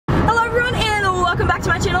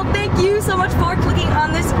you so much for clicking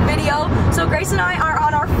on this video. So Grace and I are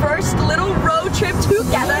on our first little road trip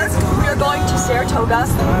together. We are going to Saratoga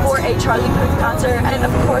for a Charlie Puth concert, and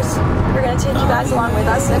of course, we're gonna take you guys along with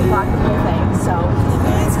us and vlog the whole thing. So,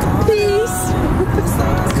 peace.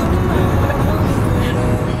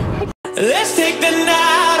 Let's take the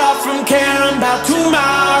night off from caring about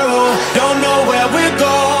tomorrow. Don't know where we're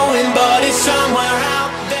going, but it's somewhere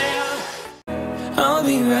out there. I'll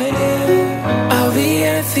be right here. I'll be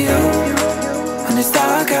here for you when it's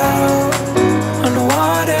dark out on the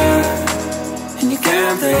water and you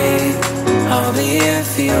can't breathe. I'll be here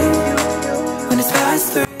for you when it's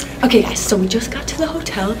past 3. Okay guys, so we just got to the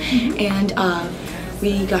hotel and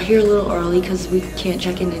we got here a little early because we can't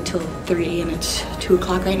check in until 3 and it's 2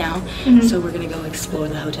 o'clock right now. So we're gonna go explore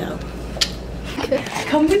the hotel. Okay.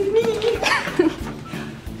 Come with me!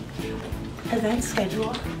 Event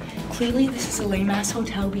schedule. Clearly this is a lame-ass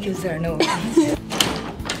hotel because there are no events.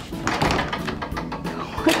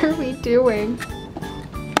 What are we doing?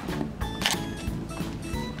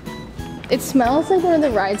 It smells like one of the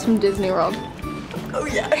rides from Disney World. Oh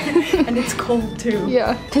yeah, and it's cold too.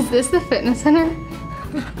 Yeah. Is this the fitness center?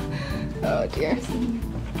 Oh dear. Is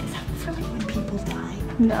that for like when people die?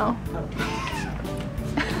 No.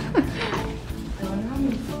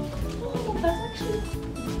 Oh, that's actually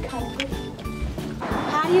kind of good.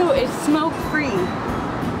 Patio is smoke free.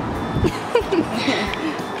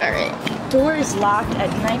 Alright. Door is locked at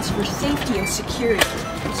nights for safety and security.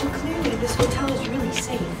 So clearly this hotel is really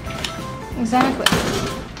safe. Exactly.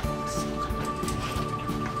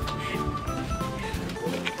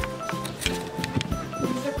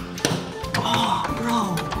 Oh,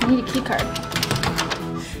 bro. I need a key card.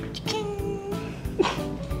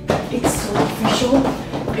 It's so official.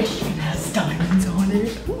 It even has diamonds on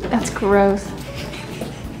it. That's gross.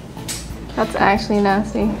 That's actually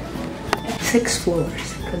nasty. 6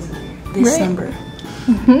 floors, because this number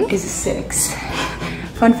is 6.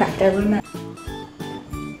 Fun fact, I learned that.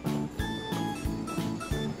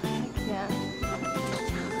 Yeah.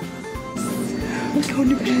 It's going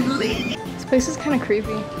to be late. This place is kind of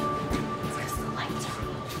creepy. It's because the lights are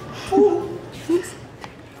off.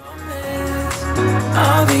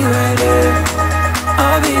 I'll be right here.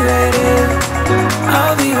 I'll be right here.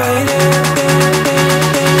 I'll be right here.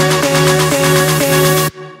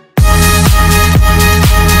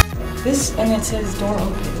 This, and it says door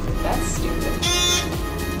open. That's stupid.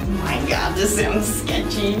 Oh my god, this sounds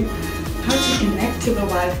sketchy. How to connect to the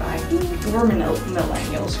Wi-Fi? We're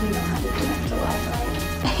millennials, we know how to connect to Wi-Fi.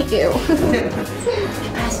 Ew.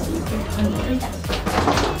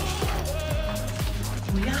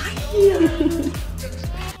 We are here.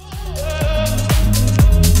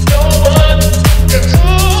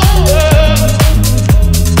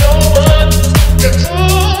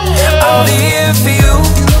 I'll be here for you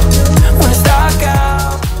when it's dark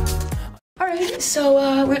out. Alright, so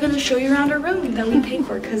we're gonna show you around our room that we paid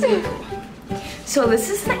for because we're cool. So this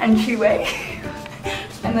is the entryway,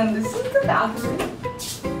 and then this is the bathroom.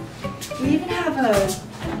 We even have a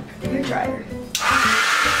hair dryer.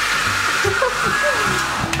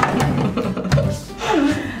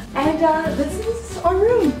 And this is our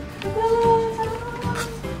room.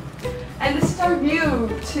 And this is our view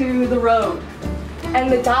to the road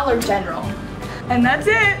and the Dollar General. And that's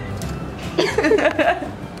it.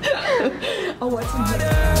 Oh, what's in here?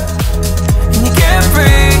 And you can't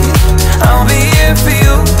breathe. I'll be here for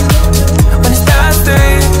you when it's past 3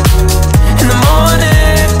 in the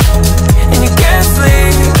morning and you can't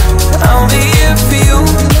sleep. I'll be here for you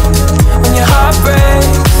when your heart breaks,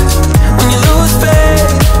 when you lose faith.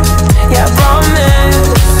 Yeah, I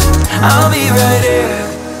promise I'll be right here.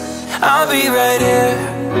 I'll be right here.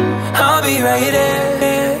 I'll be right here.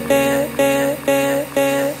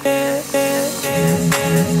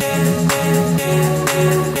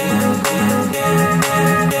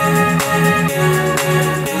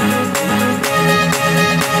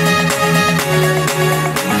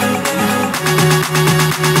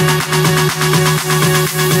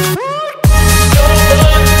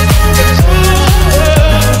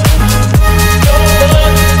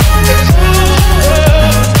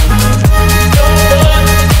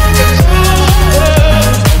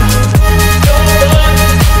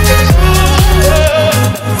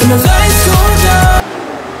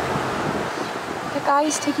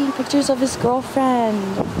 He's taking pictures of his girlfriend.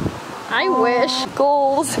 I wish.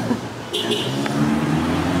 Goals.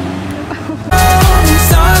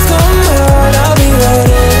 Stars come out, I'll be right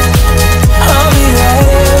here. I'll be right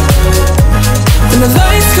here. When the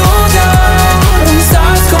lights go down and the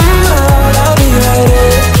stars come out, I'll be right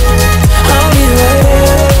here. I'll be right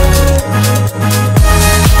here.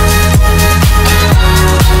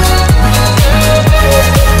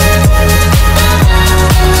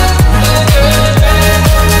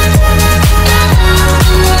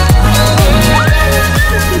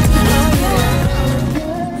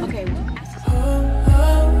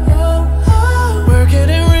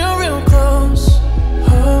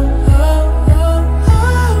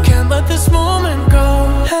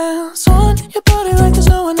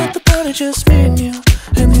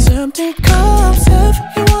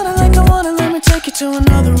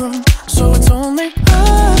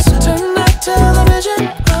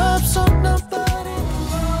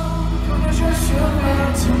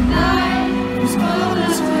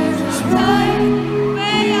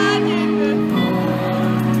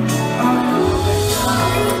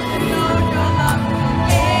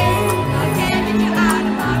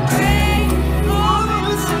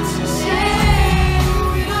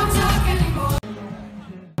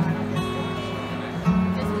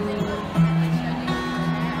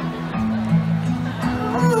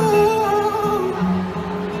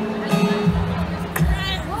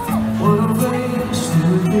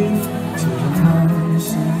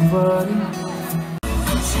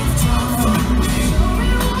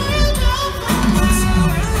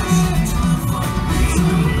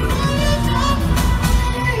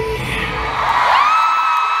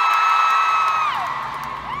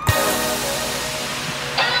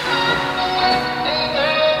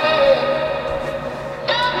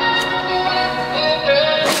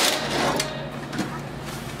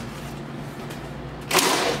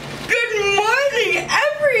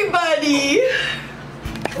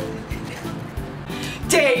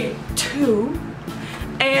 Day 2,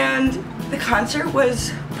 and the concert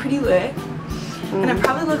was pretty lit, and I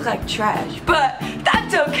probably look like trash, but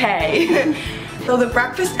that's okay. So the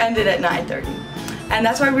breakfast ended at 9:30, and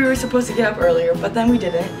that's why we were supposed to get up earlier, but then we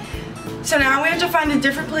didn't. So now we have to find a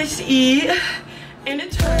different place to eat, and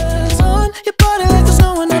it's on your body like there's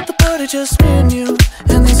no one at the party, just me and you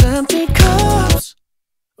and these empty cups.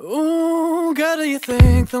 Ooh, girl, do you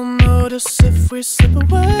think they'll notice if we slip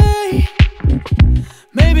away?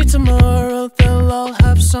 Maybe tomorrow they'll all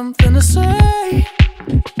have something to say.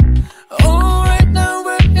 Oh, right now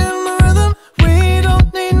we're in the rhythm. We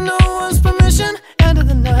don't need no one's permission. End of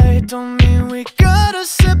the night don't mean we gotta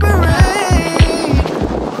separate.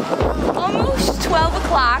 almost 12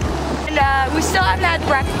 o'clock, and we still haven't had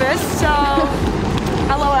breakfast, so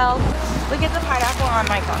LOL. Look at the pineapple on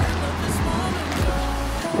my car.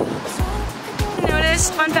 Notice,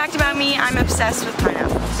 fun fact about me, I'm obsessed with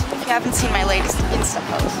pineapples. If you haven't seen my latest Insta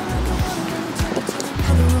post.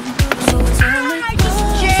 I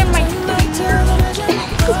just jammed my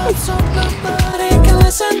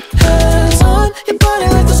Hands on your body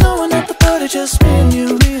like there's no one at the party, just me and you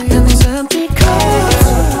and these empty cups.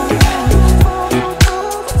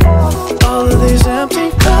 All of these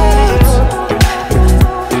empty cups,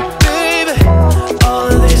 baby. All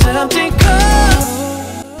of these empty cups.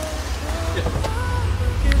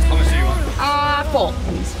 How much do you want? full.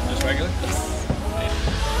 Just regular?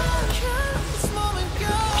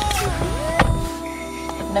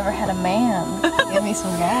 I've never had a man give me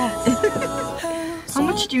some gas. How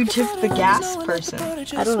much do you tip the gas person?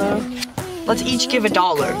 I don't know. Let's each give $1.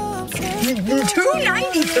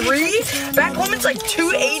 $2.93? Back home it's like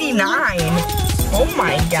 $2.89. Oh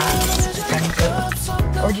my god.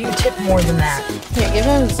 Or do you tip more than that? Here, give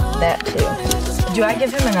him that too. Do I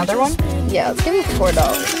give him another one? Yeah, let's give him $4.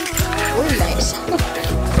 We're nice.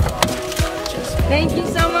 Thank you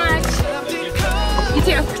so much.